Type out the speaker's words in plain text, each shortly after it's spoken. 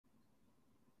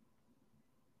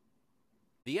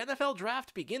The NFL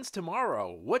draft begins tomorrow.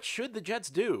 What should the Jets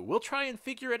do? We'll try and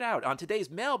figure it out on today's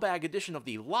mailbag edition of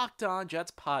the Locked On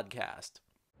Jets podcast.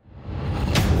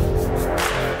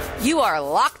 You are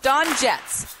Locked On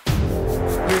Jets,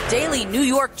 your daily New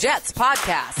York Jets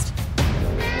podcast.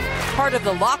 Part of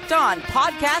the Locked On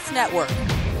Podcast Network,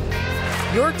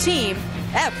 your team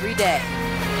every day.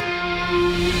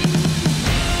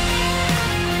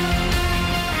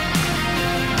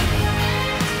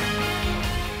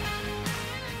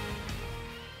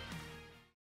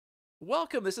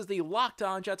 Welcome. This is the Locked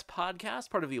On Jets podcast,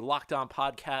 part of the Locked On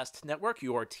Podcast Network,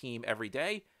 your team every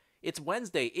day. It's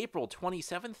Wednesday, April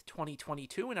 27th,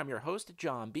 2022, and I'm your host,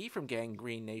 John B. from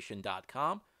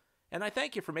GanggreenNation.com. And I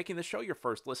thank you for making the show your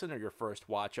first listen or your first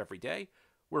watch every day.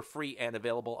 We're free and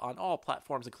available on all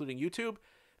platforms, including YouTube.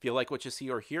 If you like what you see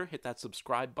or hear, hit that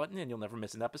subscribe button and you'll never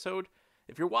miss an episode.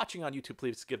 If you're watching on YouTube,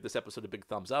 please give this episode a big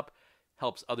thumbs up.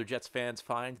 Helps other Jets fans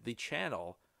find the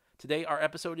channel. Today, our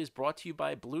episode is brought to you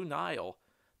by Blue Nile.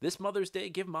 This Mother's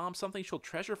Day, give Mom something she'll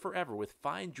treasure forever with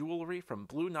fine jewelry from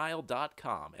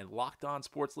BlueNile.com. And Locked On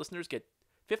Sports listeners get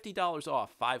 $50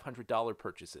 off $500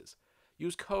 purchases.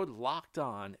 Use code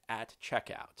LOCKEDON at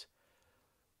checkout.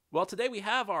 Well, today we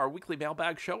have our weekly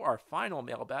mailbag show, our final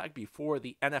mailbag before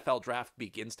the NFL draft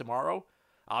begins tomorrow.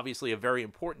 Obviously, a very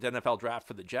important NFL draft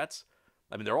for the Jets.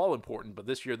 I mean, they're all important, but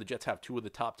this year the Jets have 2 of the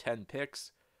top 10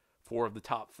 picks, 4 of the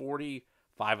top 40,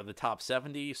 5 of the top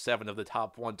 70, 7 of the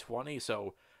top 120.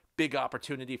 So big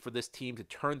opportunity for this team to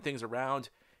turn things around,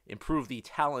 improve the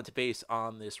talent base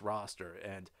on this roster.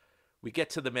 And we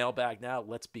get to the mailbag now.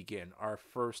 Let's begin. Our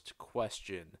first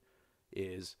question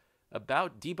is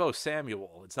about Deebo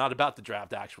Samuel. It's not about the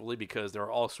draft, actually, because there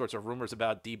are all sorts of rumors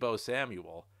about Deebo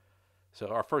Samuel. So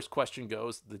our first question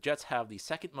goes, the Jets have the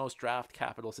second most draft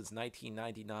capital since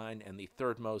 1999 and the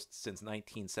third most since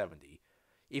 1970.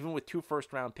 Even with 2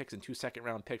 first-round picks and 2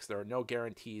 second-round picks, there are no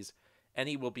guarantees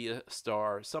any will be a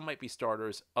star. Some might be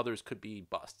starters. Others could be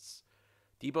busts.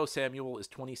 Deebo Samuel is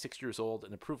 26 years old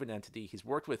and a proven entity. He's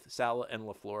worked with Saleh and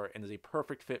LaFleur and is a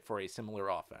perfect fit for a similar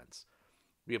offense.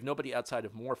 We have nobody outside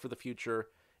of Moore for the future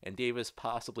and Davis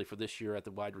possibly for this year at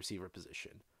the wide receiver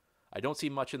position. I don't see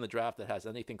much in the draft that has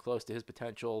anything close to his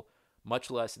potential, much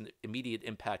less an immediate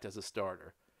impact as a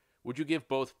starter. Would you give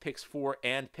both picks 4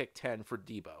 and pick 10 for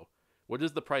Deebo? What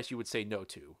is the price you would say no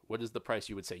to? What is the price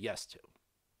you would say yes to?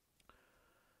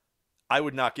 I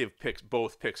would not give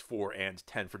both picks 4 and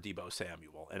 10 for Deebo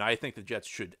Samuel. And I think the Jets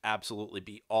should absolutely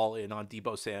be all in on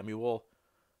Deebo Samuel.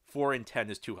 4 and 10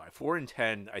 is too high. 4 and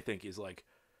 10, I think, is like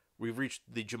we've reached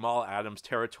the Jamal Adams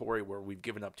territory where we've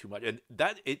given up too much. And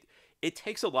that it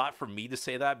takes a lot for me to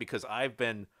say that because I've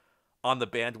been on the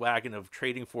bandwagon of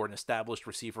trading for an established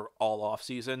receiver all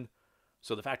offseason.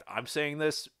 So the fact I'm saying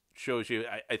this shows you,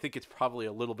 I think it's probably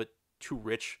a little bit too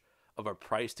rich of a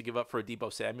price to give up for a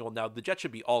Deebo Samuel. Now, the Jets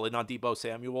should be all in on Deebo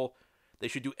Samuel. They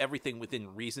should do everything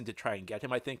within reason to try and get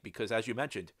him, I think, because as you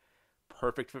mentioned,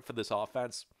 perfect fit for this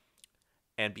offense.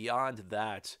 And beyond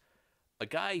that, a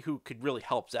guy who could really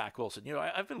help Zach Wilson. You know,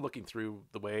 I've been looking through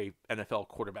the way NFL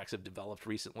quarterbacks have developed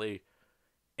recently,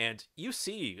 and you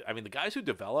see, I mean, the guys who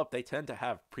develop, they tend to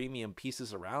have premium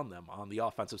pieces around them on the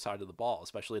offensive side of the ball,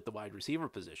 especially at the wide receiver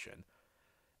position.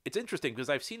 It's interesting because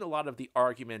I've seen a lot of the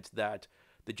argument that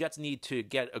the Jets need to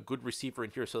get a good receiver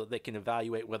in here so that they can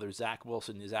evaluate whether Zach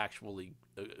Wilson is actually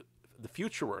the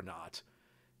future or not.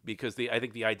 Because I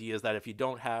think the idea is that if you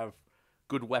don't have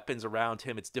good weapons around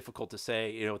him, it's difficult to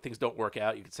say, you know, things don't work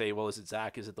out. You could say, well, is it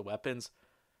Zach? Is it the weapons?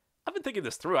 I've been thinking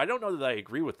this through. I don't know that I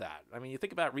agree with that. I mean, you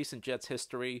think about recent Jets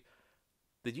history.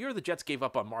 The year the Jets gave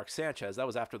up on Mark Sanchez, that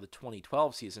was after the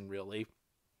 2012 season, really.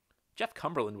 Jeff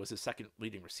Cumberland was his second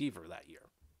leading receiver that year.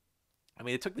 I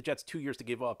mean, it took the Jets 2 years to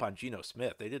give up on Geno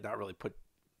Smith. They did not really put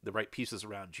the right pieces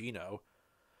around Geno.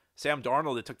 Sam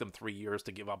Darnold, it took them 3 years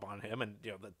to give up on him. And, you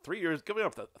know, the 3 years, giving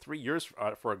up the 3 years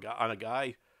for a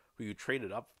guy who you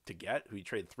traded up to get, who you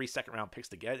traded 3 second-round picks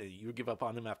to get, and you give up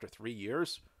on him after 3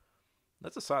 years,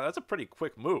 that's a pretty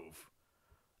quick move.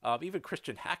 Even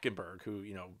Christian Hackenberg, who,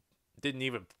 you know, didn't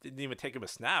even take him a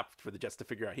snap for the Jets to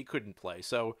figure out he couldn't play.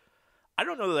 So I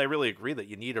don't know that I really agree that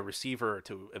you need a receiver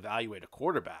to evaluate a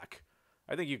quarterback.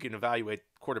 I think you can evaluate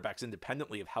quarterbacks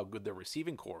independently of how good their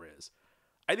receiving core is.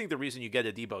 I think the reason you get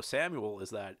a Deebo Samuel is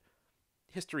that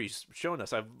history's shown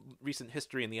us, recent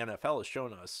history in the NFL has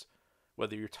shown us,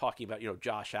 whether you're talking about, you know,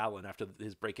 Josh Allen after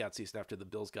his breakout season after the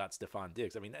Bills got Stephon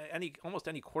Diggs. I mean, almost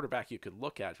any quarterback you could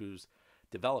look at who's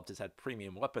developed has had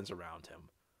premium weapons around him.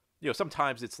 You know,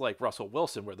 sometimes it's like Russell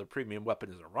Wilson where the premium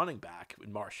weapon is a running back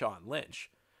in Marshawn Lynch,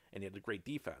 and he had a great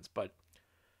defense. But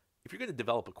if you're going to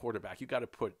develop a quarterback, you got to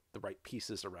put the right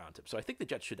pieces around him. So I think the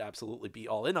Jets should absolutely be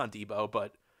all in on Deebo,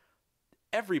 but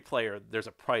every player, there's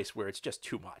a price where it's just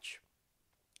too much.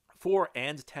 4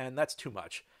 and 10, that's too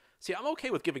much. See, I'm okay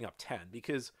with giving up 10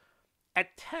 because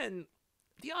at 10,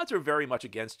 the odds are very much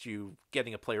against you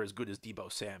getting a player as good as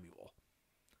Deebo Samuel.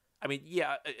 I mean,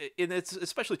 yeah, and it's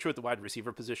especially true at the wide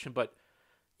receiver position, but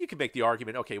you can make the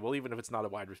argument, okay, well, even if it's not a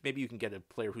wide receiver, maybe you can get a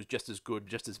player who's just as good,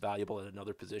 just as valuable at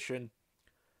another position.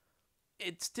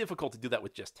 It's difficult to do that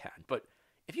with just 10, but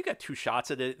if you got 2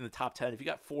 shots at it in the top 10, if you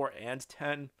got 4 and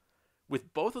 10,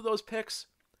 with both of those picks,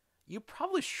 you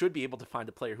probably should be able to find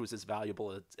a player who's as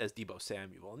valuable as Deebo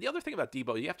Samuel. And the other thing about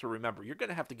Deebo, you have to remember, you're going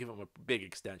to have to give him a big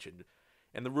extension.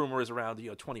 And the rumor is around,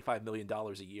 $25 million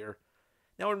a year.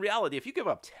 Now, in reality, if you give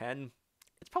up 10,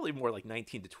 it's probably more like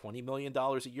 $19 to $20 million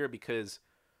a year because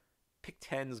pick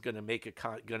 10 is going to make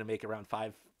around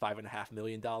 $5.5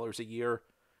 million a year.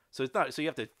 So it's not. So you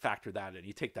have to factor that in.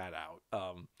 You take that out.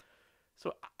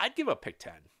 So I'd give up pick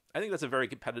 10. I think that's a very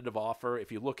competitive offer.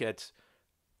 If you look at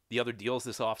the other deals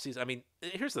this offseason, I mean,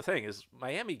 here's the thing: is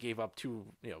Miami gave up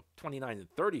 29 and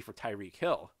 30 for Tyreek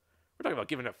Hill. We're talking about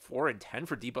giving up 4 and 10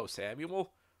 for Deebo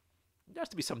Samuel. There has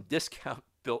to be some discount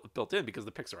built in because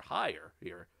the picks are higher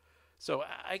here. So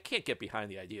I can't get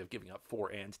behind the idea of giving up 4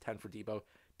 and 10 for Deebo.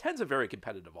 10's a very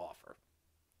competitive offer.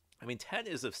 I mean, 10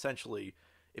 is essentially,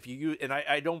 if you use, and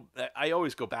I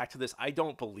always go back to this, I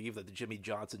don't believe that the Jimmy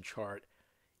Johnson chart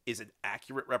is an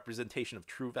accurate representation of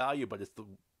true value, but it's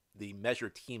the measure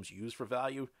teams use for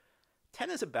value. 10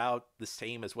 is about the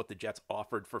same as what the Jets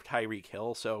offered for Tyreek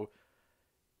Hill. So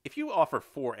if you offer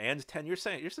 4 and 10, you're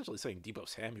essentially saying Deebo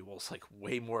Samuel's like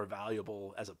way more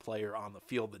valuable as a player on the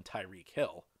field than Tyreek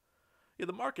Hill.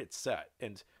 The market's set,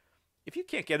 and if you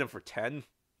can't get him for 10,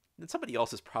 then somebody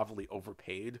else is probably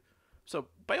overpaid. So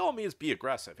by all means, be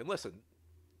aggressive. And listen,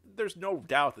 there's no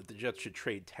doubt that the Jets should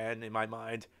trade 10 in my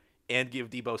mind and give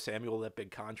Deebo Samuel that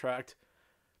big contract.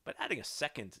 But adding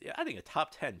a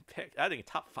top 10 pick, adding a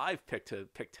top 5 pick to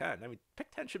pick 10, I mean,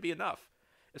 pick 10 should be enough.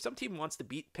 If some team wants to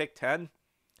beat pick 10,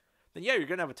 then yeah, you're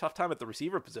going to have a tough time at the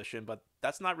receiver position, but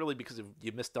that's not really because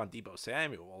you missed on Deebo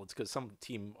Samuel. It's because some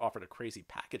team offered a crazy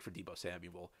package for Deebo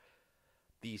Samuel.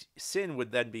 The sin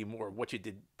would then be more what you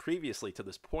did previously to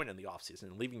this point in the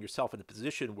offseason, leaving yourself in a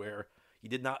position where you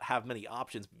did not have many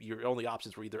options. Your only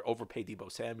options were either overpay Deebo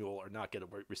Samuel or not get a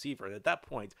receiver. And at that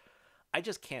point, I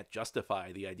just can't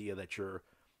justify the idea that you're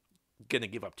going to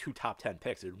give up 2 top 10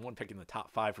 picks and 1 pick in the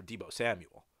top 5 for Deebo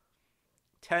Samuel.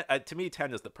 10, to me,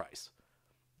 10 is the price.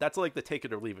 That's like the take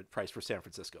it or leave it price for San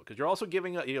Francisco, because you're also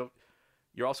giving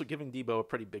Deebo a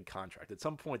pretty big contract. At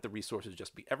some point, the resources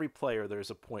just be every player. There's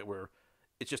a point where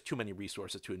it's just too many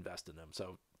resources to invest in them.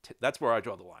 So that's where I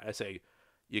draw the line. I say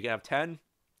you can have 10.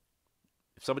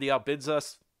 If somebody outbids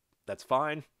us, that's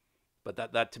fine. But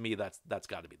that to me, that's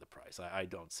got to be the price. I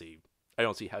don't see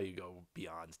how you go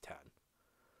beyond 10.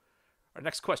 Our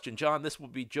next question, John. This will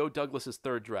be Joe Douglas's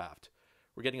 3rd draft.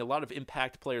 We're getting a lot of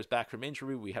impact players back from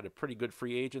injury. We had a pretty good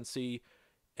free agency,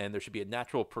 and there should be a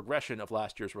natural progression of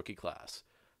last year's rookie class.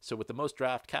 So with the most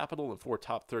draft capital and 4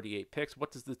 top 38 picks,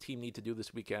 what does the team need to do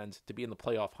this weekend to be in the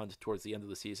playoff hunt towards the end of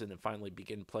the season and finally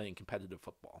begin playing competitive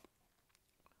football?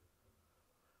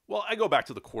 Well, I go back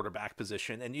to the quarterback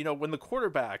position, and when the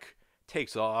quarterback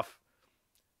takes off,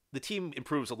 the team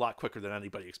improves a lot quicker than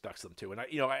anybody expects them to. And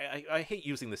I hate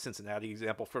using the Cincinnati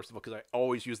example, first of all, because I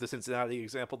always use the Cincinnati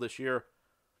example this year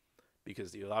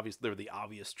because they're the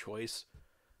obvious choice.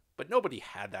 But nobody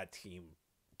had that team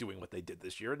doing what they did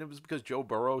this year, and it was because Joe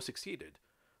Burrow succeeded.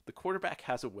 The quarterback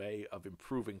has a way of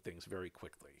improving things very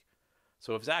quickly.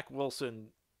 So if Zach Wilson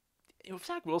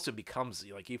becomes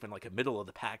even a middle of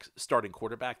the pack starting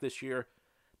quarterback this year,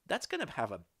 that's going to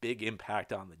have a big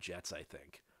impact on the Jets, I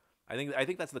think. I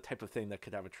think that's the type of thing that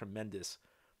could have a tremendous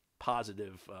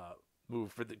positive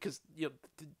move because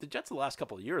the Jets the last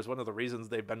couple of years, one of the reasons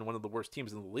they've been one of the worst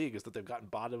teams in the league is that they've gotten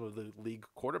bottom of the league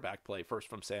quarterback play, first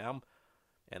from Sam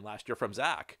and last year from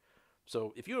Zach.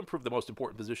 So if you improve the most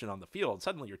important position on the field,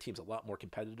 suddenly your team's a lot more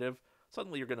competitive.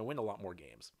 Suddenly you're going to win a lot more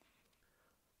games.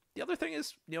 The other thing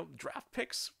is, draft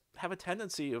picks have a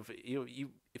tendency of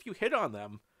if you hit on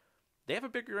them, they have a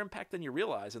bigger impact than you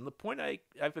realize. And the point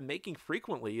I've been making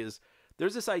frequently is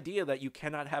there's this idea that you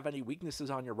cannot have any weaknesses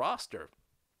on your roster.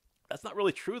 That's not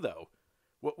really true, though.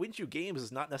 What wins you games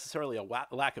is not necessarily a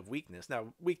lack of weakness.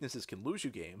 Now, weaknesses can lose you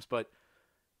games, but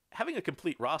having a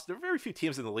complete roster, there are very few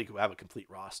teams in the league who have a complete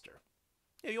roster.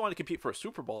 You want to compete for a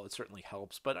Super Bowl, it certainly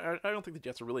helps, but I don't think the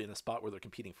Jets are really in a spot where they're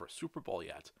competing for a Super Bowl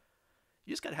yet.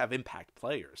 You just got to have impact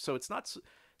players. So it's not.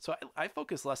 So I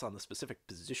focus less on the specific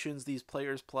positions these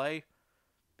players play,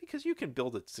 because you can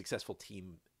build a successful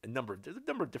team there's a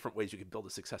number of different ways you can build a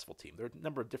successful team. There are a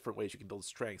number of different ways you can build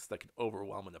strengths that can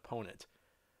overwhelm an opponent.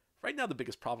 Right now, the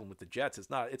biggest problem with the Jets is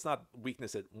not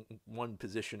weakness at one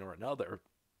position or another.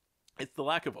 It's the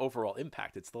lack of overall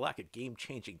impact. It's the lack of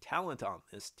game-changing talent on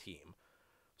this team.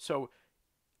 So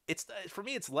for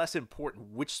me, it's less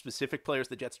important which specific players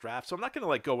the Jets draft. So I'm not going to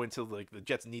like go into like the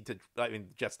Jets need to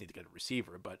get a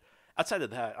receiver, but outside of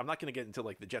that, I'm not going to get into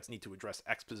like the Jets need to address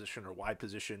X position or Y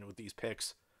position with these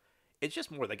picks. It's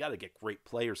just more they got to get great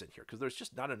players in here because there's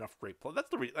just not enough great players.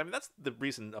 That's the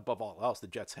reason above all else the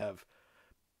Jets have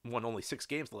won only 6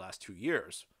 games the last 2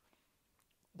 years.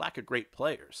 Lack of great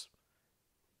players.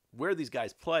 Where these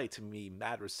guys play, to me,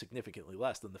 matters significantly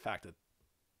less than the fact that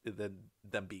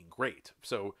them being great.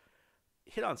 So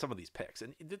hit on some of these picks.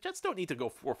 And the Jets don't need to go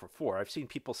 4 for 4. I've seen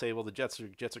people say, well, the Jets are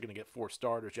going to get 4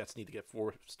 starters. Jets need to get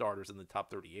 4 starters in the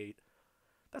top 38.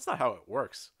 That's not how it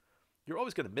works. You're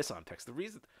always going to miss on picks. The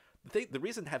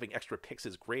reason having extra picks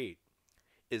is great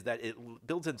is that it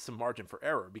builds in some margin for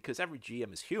error because every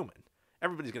GM is human.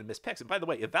 Everybody's going to miss picks. And by the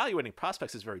way, evaluating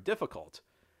prospects is very difficult.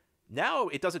 Now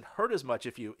it doesn't hurt as much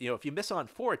if you miss on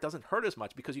 4, it doesn't hurt as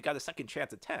much because you got a second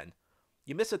chance at 10.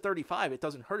 You miss at 35, it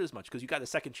doesn't hurt as much because you got a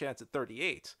second chance at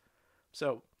 38.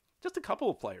 So just a couple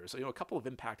of players, a couple of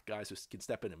impact guys who can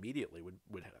step in immediately would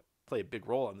play a big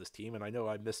role on this team. And I know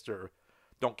I'm Mr.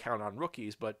 Don't count on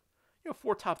rookies, but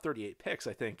 4 top 38 picks,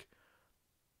 I think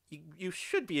you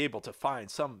should be able to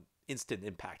find some instant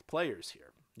impact players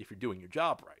here if you're doing your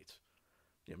job right.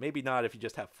 Maybe not if you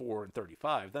just have 4 and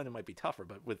 35, then it might be tougher.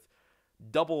 But with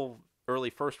double early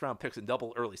first-round picks and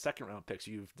double early second-round picks,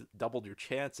 you've doubled your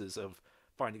chances of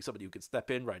finding somebody who can step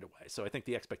in right away. So I think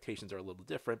the expectations are a little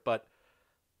different, but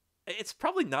it's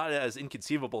probably not as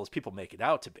inconceivable as people make it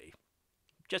out to be.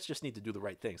 Jets just need to do the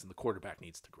right things, and the quarterback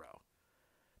needs to grow.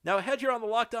 Now, ahead here on the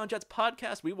Locked On Jets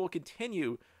podcast, we will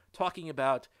continue talking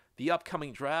about the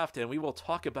upcoming draft, and we will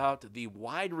talk about the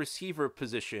wide receiver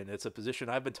position. It's a position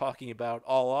I've been talking about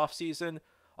all offseason.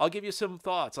 I'll give you some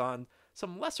thoughts on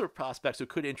some lesser prospects who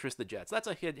could interest the Jets. That's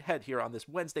ahead here on this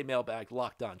Wednesday mailbag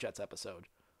Locked On Jets episode.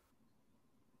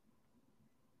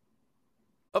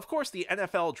 Of course, the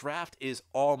NFL draft is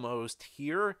almost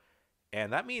here,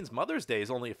 and that means Mother's Day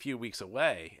is only a few weeks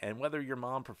away. And whether your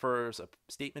mom prefers a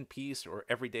statement piece or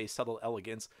everyday subtle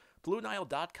elegance,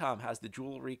 BlueNile.com has the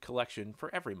jewelry collection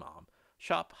for every mom.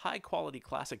 Shop high-quality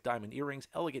classic diamond earrings,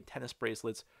 elegant tennis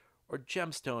bracelets, or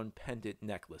gemstone pendant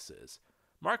necklaces.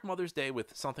 Mark Mother's Day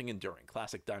with something enduring.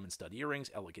 Classic diamond stud earrings,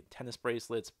 elegant tennis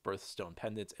bracelets, birthstone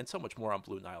pendants, and so much more on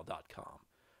BlueNile.com.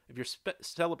 If you're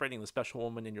celebrating the special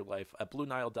woman in your life, at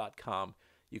BlueNile.com,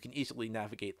 you can easily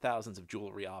navigate thousands of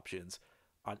jewelry options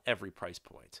on every price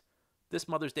point. This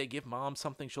Mother's Day, give mom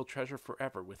something she'll treasure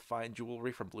forever with fine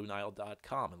jewelry from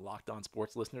BlueNile.com, and Locked On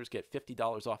Sports listeners get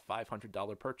 $50 off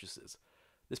 $500 purchases.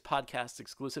 This podcast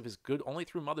exclusive is good only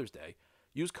through Mother's Day.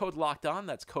 Use code Locked On.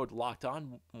 That's code Locked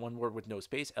On, one word with no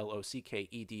space,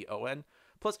 LOCKEDON.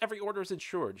 Plus, every order is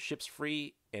insured, ships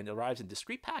free, and arrives in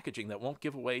discreet packaging that won't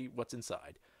give away what's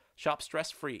inside. Shop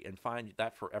stress-free and find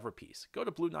that forever peace. Go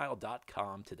to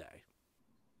BlueNile.com today.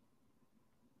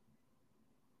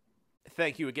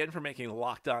 Thank you again for making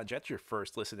Locked On Jets your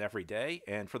first listen every day.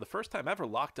 And for the first time ever,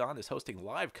 Locked On is hosting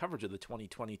live coverage of the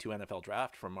 2022 NFL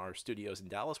Draft from our studios in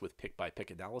Dallas with pick-by-pick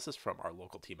analysis from our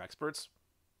local team experts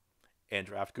and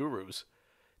draft gurus.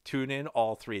 Tune in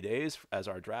all 3 days as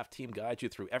our draft team guides you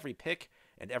through every pick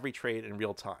and every trade in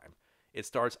real time. It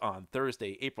starts on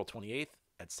Thursday, April 28th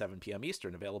at 7 p.m.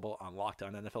 Eastern, available on Locked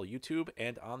On NFL YouTube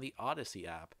and on the Odyssey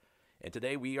app. And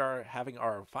today we are having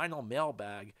our final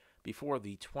mailbag before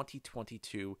the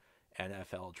 2022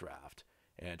 NFL Draft.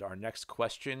 And our next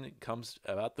question comes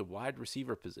about the wide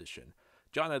receiver position.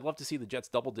 John, I'd love to see the Jets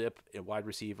double dip in wide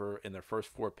receiver in their first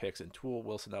 4 picks and tool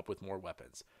Wilson up with more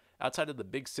weapons. Outside of the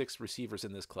big 6 receivers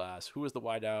in this class, who is the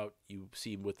wideout you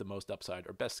see with the most upside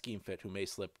or best scheme fit who may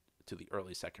slip to the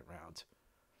early second round?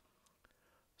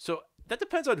 So that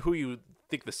depends on who you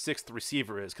think the 6th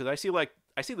receiver is, because I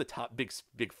see the top big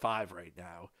 5 right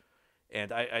now,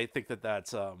 and I think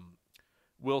that's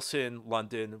Wilson,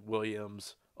 London,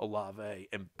 Williams, Olave,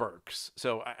 and Burks.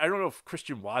 So I don't know if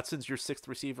Christian Watson's your 6th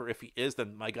receiver. If he is,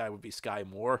 then my guy would be Sky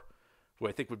Moore, who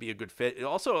I think would be a good fit. It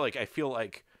also, I feel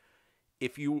like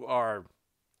if you are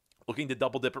looking to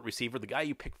double dip at receiver, the guy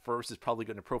you pick first is probably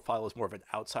going to profile as more of an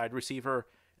outside receiver,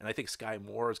 and I think Sky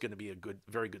Moore is going to be a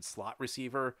very good slot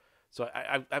receiver. So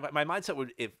my mindset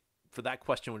for that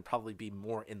question would probably be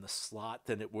more in the slot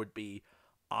than it would be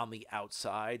on the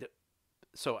outside.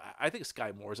 So I think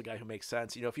Sky Moore is a guy who makes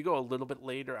sense. If you go a little bit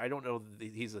later, I don't know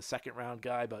that he's a second round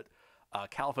guy, but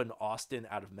Calvin Austin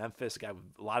out of Memphis, a guy with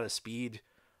a lot of speed.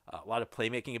 A lot of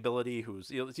playmaking ability.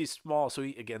 He's small, so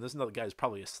again, there's another guy who's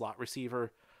probably a slot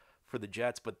receiver for the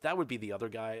Jets, but that would be the other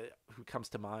guy who comes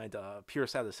to mind.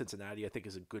 Pierce out of Cincinnati, I think,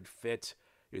 is a good fit.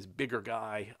 He's a bigger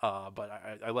guy,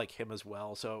 but I like him as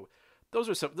well. So those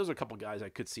are a couple guys I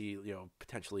could see,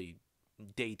 potentially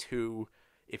day 2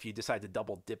 if you decide to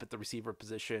double dip at the receiver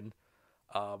position.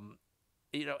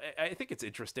 I think it's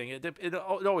interesting. It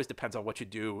always depends on what you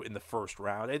do in the first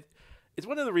round. It's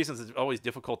one of the reasons it's always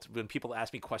difficult when people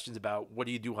ask me questions about what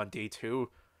do you do on day 2.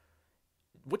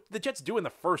 What the Jets do in the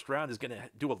first round is going to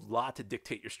do a lot to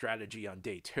dictate your strategy on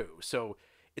day 2. So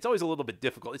it's always a little bit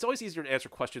difficult. It's always easier to answer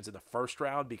questions in the first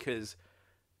round because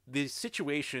the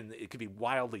situation, it could be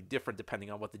wildly different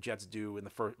depending on what the Jets do in the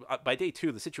first. By day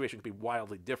 2, the situation could be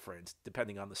wildly different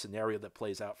depending on the scenario that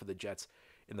plays out for the Jets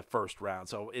in the first round.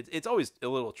 So it's always a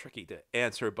little tricky to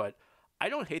answer, but I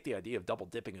don't hate the idea of double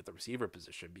dipping at the receiver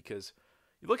position because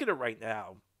you look at it right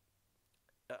now.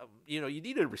 You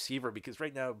need a receiver because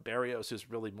right now Barrios is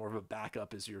really more of a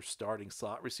backup as your starting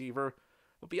slot receiver.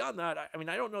 But beyond that, I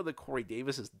don't know that Corey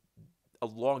Davis is a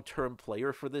long-term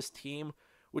player for this team,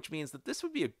 which means that this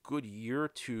would be a good year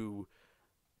to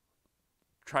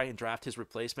try and draft his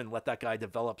replacement and let that guy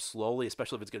develop slowly,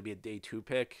 especially if it's going to be a day 2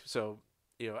 pick. So,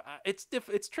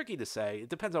 it's tricky to say. It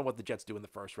depends on what the Jets do in the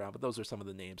first round, but those are some of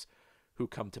the names who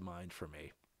come to mind for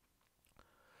me.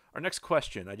 Our next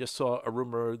question, I just saw a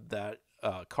rumor that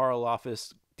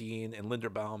Karlaftis, Dean, and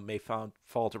Linderbaum may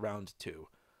fall to round 2.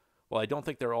 Well, I don't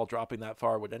think they're all dropping that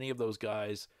far. Would any of those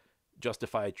guys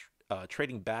justify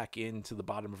trading back into the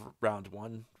bottom of round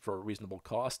 1 for a reasonable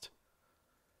cost?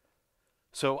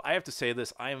 So I have to say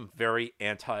this. I am very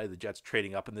anti the Jets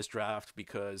trading up in this draft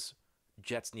because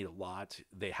Jets need a lot.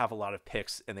 They have a lot of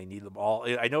picks, and they need them all.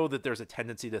 I know that there's a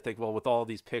tendency to think, well, with all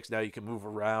these picks, now you can move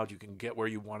around. You can get where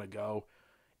you want to go.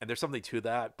 And there's something to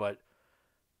that, but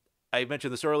I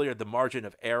mentioned this earlier, the margin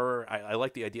of error. I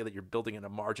like the idea that you're building in a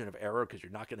margin of error because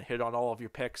you're not going to hit on all of your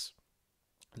picks.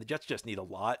 The Jets just need a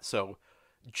lot. So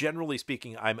generally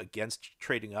speaking, I'm against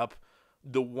trading up.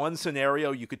 The one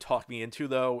scenario you could talk me into,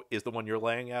 though, is the one you're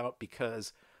laying out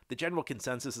because the general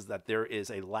consensus is that there is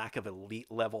a lack of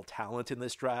elite level talent in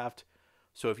this draft.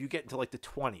 So if you get into like the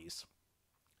 20s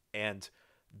and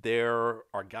there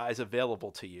are guys available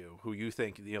to you who you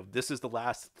think, this is the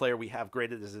last player we have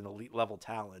graded as an elite level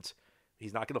talent.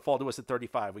 He's not going to fall to us at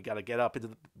 35. We got to get up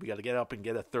and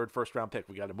get a third first round pick.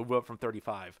 We got to move up from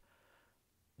 35.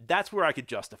 That's where I could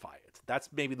justify it. That's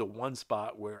maybe the one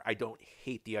spot where I don't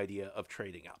hate the idea of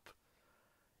trading up.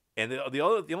 And the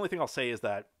only thing I'll say is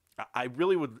that I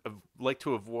really would like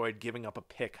to avoid giving up a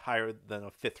pick higher than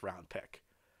a 5th round pick.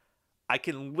 I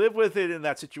can live with it in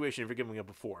that situation if you're giving up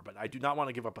a 4, but I do not want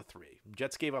to give up a 3.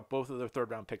 Jets gave up both of their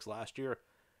 3rd round picks last year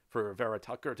for Vera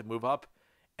Tucker to move up,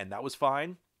 and that was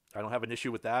fine. I don't have an issue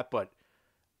with that, but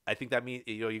I think that means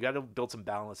you got to build some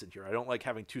balance in here. I don't like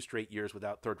having 2 straight years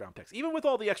without 3rd round picks, even with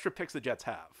all the extra picks the Jets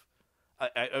have.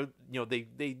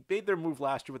 They made their move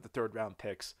last year with the 3rd round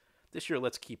picks. This year,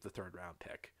 let's keep the 3rd round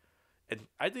pick. And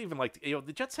I'd even like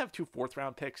the Jets have 2 4th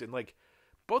round picks, and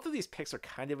both of these picks are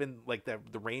kind of in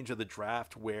the range of the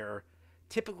draft where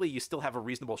typically you still have a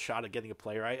reasonable shot at getting a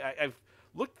player. I've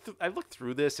looked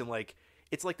through this and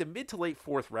it's like the mid to late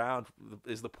 4th round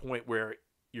is the point where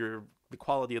the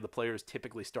quality of the players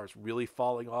typically starts really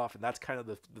falling off, and that's kind of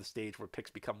the stage where picks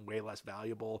become way less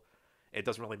valuable. It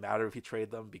doesn't really matter if you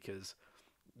trade them because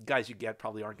guys you get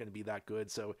probably aren't going to be that good.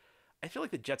 So I feel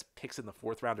like the Jets picks in the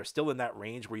 4th round are still in that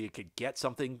range where you could get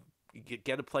something,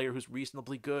 get a player who's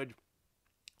reasonably good.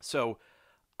 So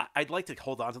I'd like to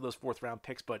hold on to those 4th round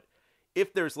picks, but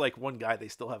if there's one guy they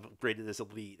still have graded as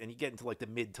elite and you get into the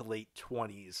mid to late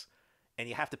 20s and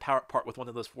you have to part with one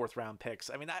of those 4th round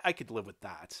picks, I could live with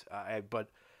that.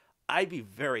 But I'd be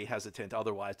very hesitant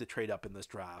otherwise to trade up in this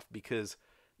draft because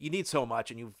you need so much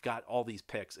and you've got all these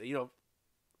picks. You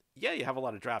have a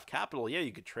lot of draft capital. Yeah,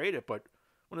 you could trade it, but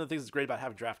one of the things that's great about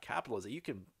having draft capital is that you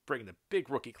can bring in a big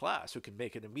rookie class who can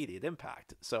make an immediate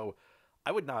impact. So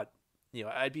I would not,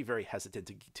 I'd be very hesitant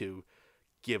to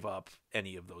give up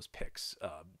any of those picks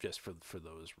just for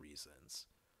those reasons.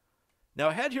 Now,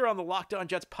 ahead here on the Locked On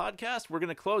Jets podcast, we're going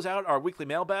to close out our weekly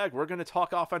mailbag. We're going to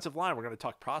talk offensive line. We're going to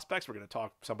talk prospects. We're going to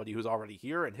talk somebody who's already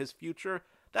here and his future.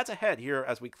 That's ahead here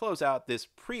as we close out this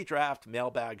pre-draft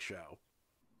mailbag show.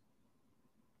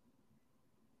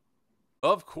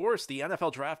 Of course, the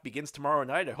NFL draft begins tomorrow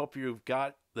night. I hope you've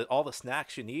got all the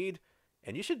snacks you need.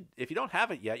 And you should, if you don't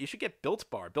have it yet, you should get Built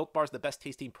Bar. Built Bar is the best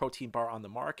tasting protein bar on the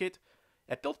market.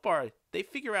 At Built Bar, they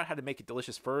figure out how to make it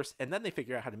delicious first, and then they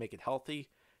figure out how to make it healthy.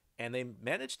 And they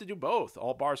manage to do both.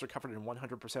 All bars are covered in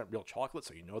 100% real chocolate,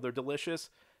 so you know they're delicious.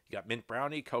 You got mint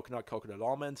brownie, coconut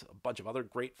almond, a bunch of other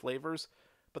great flavors,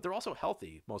 but they're also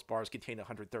healthy. Most bars contain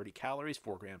 130 calories,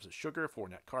 4 grams of sugar, 4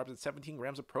 net carbs, and 17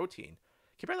 grams of protein.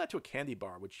 Compare that to a candy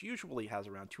bar, which usually has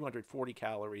around 240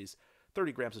 calories,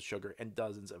 30 grams of sugar, and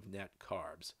dozens of net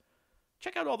carbs.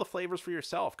 Check out all the flavors for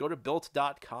yourself. Go to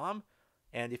built.com,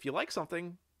 and if you like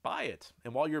something, buy it.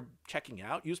 And while you're checking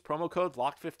out, use promo code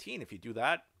LOCKED15. If you do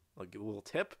that, I'll give a little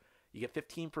tip. You get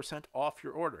 15% off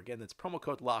your order. Again, that's promo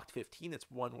code LOCKED15. It's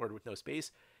one word with no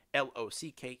space.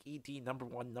 LOCKED, number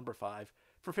 1, number 5,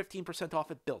 for 15% off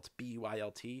at Built,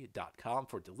 BUILT.com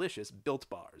for delicious Built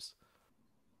bars.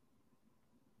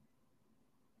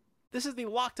 This is the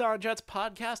Locked On Jets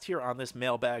podcast here on this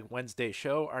Mailbag Wednesday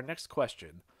show. Our next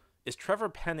question, is Trevor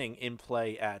Penning in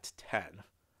play at 10?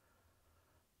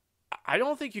 I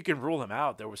don't think you can rule him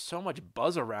out. There was so much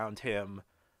buzz around him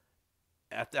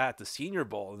at the Senior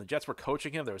Bowl, and the Jets were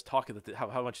coaching him. There was talk of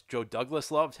how much Joe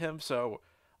Douglas loved him, so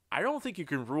I don't think you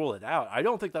can rule it out. I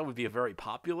don't think that would be a very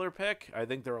popular pick. I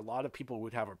think there are a lot of people who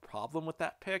would have a problem with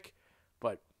that pick,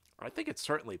 but I think it's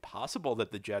certainly possible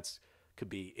that the Jets could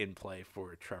be in play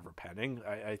for Trevor Penning.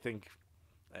 I think,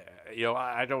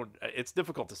 I don't. It's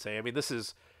difficult to say. I mean, this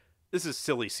is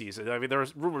silly season. I mean,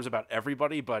 there's rumors about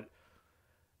everybody, but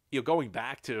going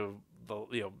back to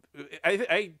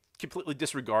I completely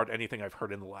disregard anything I've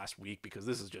heard in the last week because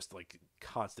this is just like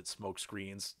constant smoke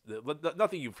screens.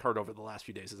 Nothing you've heard over the last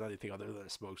few days is anything other than a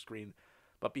smoke screen.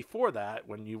 But before that,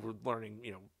 when you were learning,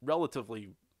 relatively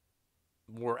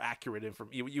more accurate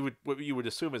information, what you would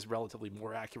assume is relatively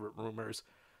more accurate rumors,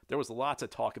 there was lots of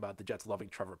talk about the Jets loving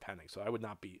Trevor Penning. So I would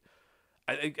not be.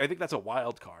 I think that's a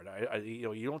wild card.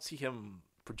 You don't see him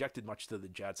projected much to the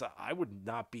Jets. I would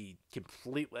not be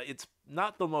completely. It's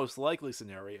not the most likely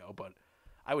scenario, but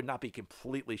I would not be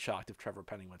completely shocked if Trevor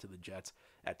Penning went to the Jets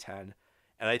at 10.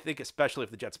 And I think especially if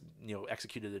the Jets,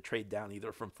 executed a trade down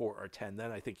either from 4 or 10,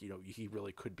 then I think, he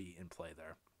really could be in play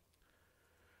there.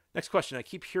 Next question. I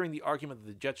keep hearing the argument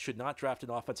that the Jets should not draft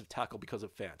an offensive tackle because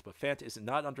of Fant, but Fant is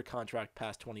not under contract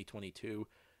past 2022,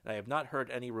 and I have not heard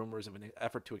any rumors of an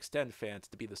effort to extend Fant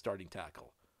to be the starting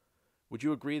tackle. Would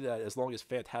you agree that as long as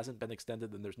Fant hasn't been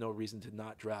extended, then there's no reason to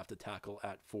not draft a tackle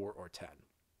at 4 or 10?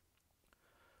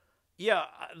 Yeah,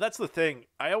 that's the thing.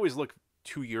 I always look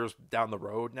 2 years down the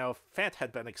road. Now, if Fant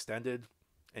had been extended,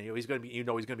 and he's going to be, he's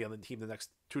going to be on the team the next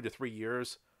 2 to 3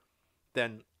 years,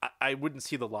 then I wouldn't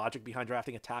see the logic behind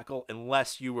drafting a tackle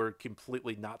unless you were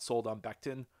completely not sold on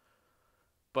Becton.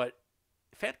 But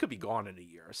Fant could be gone in a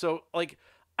year. So,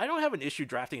 I don't have an issue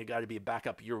drafting a guy to be a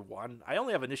backup year 1. I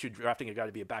only have an issue drafting a guy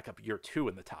to be a backup year 2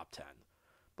 in the top 10.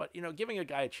 But, giving a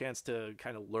guy a chance to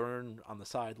kind of learn on the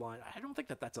sideline, I don't think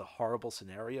that that's a horrible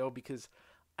scenario because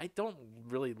I don't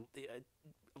really...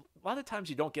 A lot of times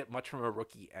you don't get much from a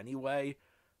rookie anyway,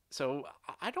 so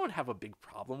I don't have a big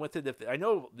problem with it. I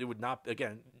know it would not...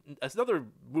 Again, it's another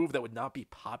move that would not be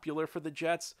popular for the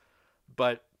Jets,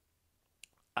 but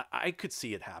I could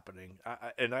see it happening.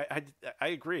 I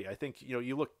agree. I think,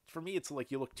 you look... For me, it's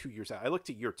like you look 2 years out. I look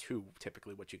to year 2,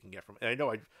 typically, what you can get from... And I know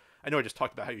I just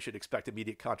talked about how you should expect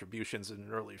immediate contributions in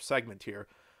an earlier segment here,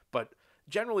 but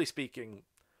generally speaking,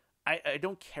 I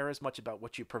don't care as much about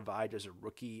what you provide as a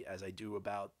rookie as I do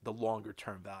about the longer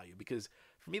term value, because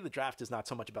for me, the draft is not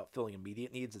so much about filling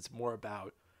immediate needs. It's more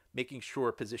about making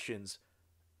sure positions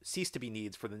cease to be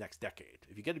needs for the next decade.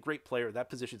 If you get a great player, that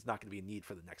position's not going to be a need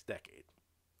for the next decade.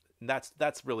 And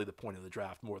that's really the point of the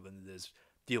draft more than it is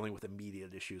dealing with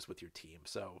immediate issues with your team.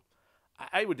 So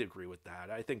I would agree with that.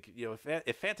 I think,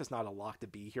 if Fant is not a lock to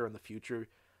be here in the future,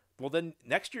 well, then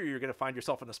next year you're going to find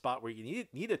yourself in a spot where you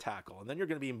need a tackle, and then you're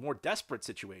going to be in a more desperate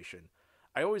situation.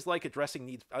 I always like addressing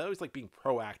needs. I always like being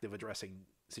proactive addressing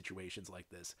situations like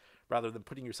this, rather than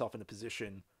putting yourself in a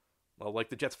position, well, like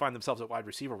the Jets find themselves at wide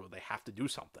receiver where they have to do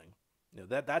something.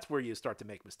 That's where you start to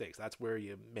make mistakes. That's where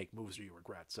you make moves you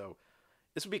regret. So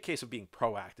this would be a case of being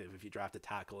proactive if you draft a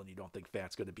tackle and you don't think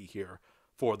Fant's going to be here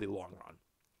for the long run.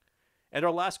 And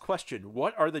our last question,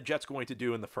 what are the Jets going to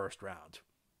do in the first round?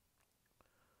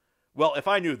 Well, if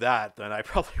I knew that, then I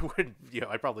probably would,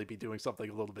 I'd probably be doing something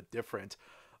a little bit different.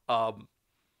 I'm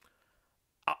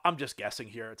just guessing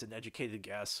here. It's an educated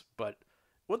guess. But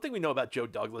one thing we know about Joe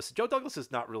Douglas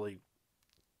has not really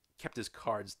kept his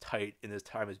cards tight in his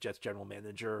time as Jets general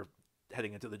manager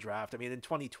heading into the draft. I mean, in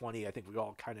 2020, I think we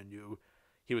all kind of knew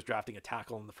he was drafting a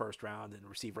tackle in the first round and a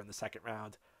receiver in the second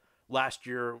round. Last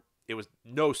year, it was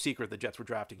no secret the Jets were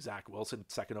drafting Zach Wilson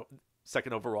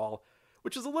second overall,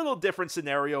 which is a little different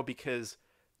scenario because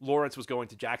Lawrence was going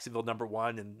to Jacksonville number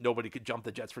 1 and nobody could jump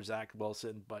the Jets for Zach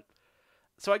Wilson. But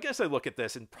so I guess I look at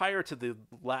this, and prior to the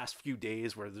last few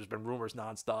days where there's been rumors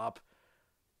nonstop,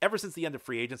 ever since the end of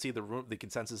free agency, the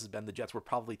consensus has been the Jets were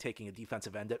probably taking a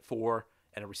defensive end at 4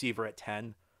 and a receiver at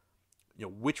 10.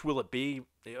 Which will it be?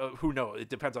 Who knows? It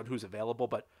depends on who's available,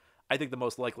 but I think the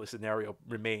most likely scenario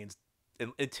remains,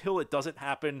 and until it doesn't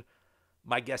happen,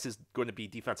 my guess is going to be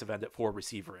defensive end at 4,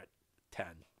 receiver at 10.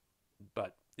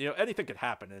 But, anything could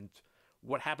happen, and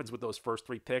what happens with those first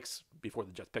 3 picks before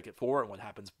the Jets pick at 4 and what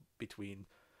happens between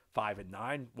 5 and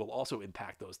 9 will also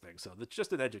impact those things. So it's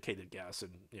just an educated guess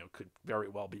and, could very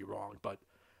well be wrong. But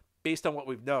based on what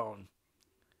we've known,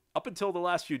 up until the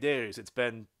last few days, it's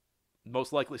been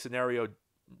most likely scenario,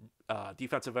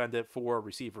 defensive end at 4,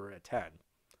 receiver at 10.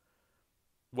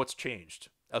 What's changed?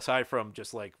 Aside from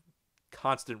just like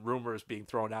constant rumors being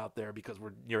thrown out there because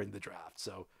we're nearing the draft.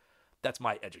 So that's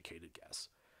my educated guess.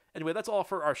 Anyway, that's all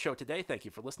for our show today. Thank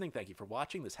you for listening. Thank you for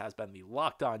watching. This has been the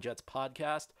Locked On Jets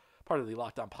podcast, part of the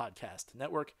Locked On Podcast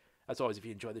Network. As always, if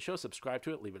you enjoy the show, subscribe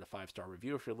to it. Leave it a 5-star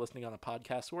review if you're listening on a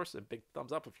podcast source, and big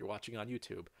thumbs up if you're watching on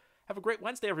YouTube. Have a great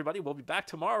Wednesday, everybody. We'll be back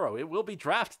tomorrow. It will be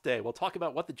draft day. We'll talk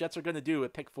about what the Jets are going to do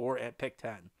at pick 4 and pick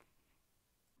 10.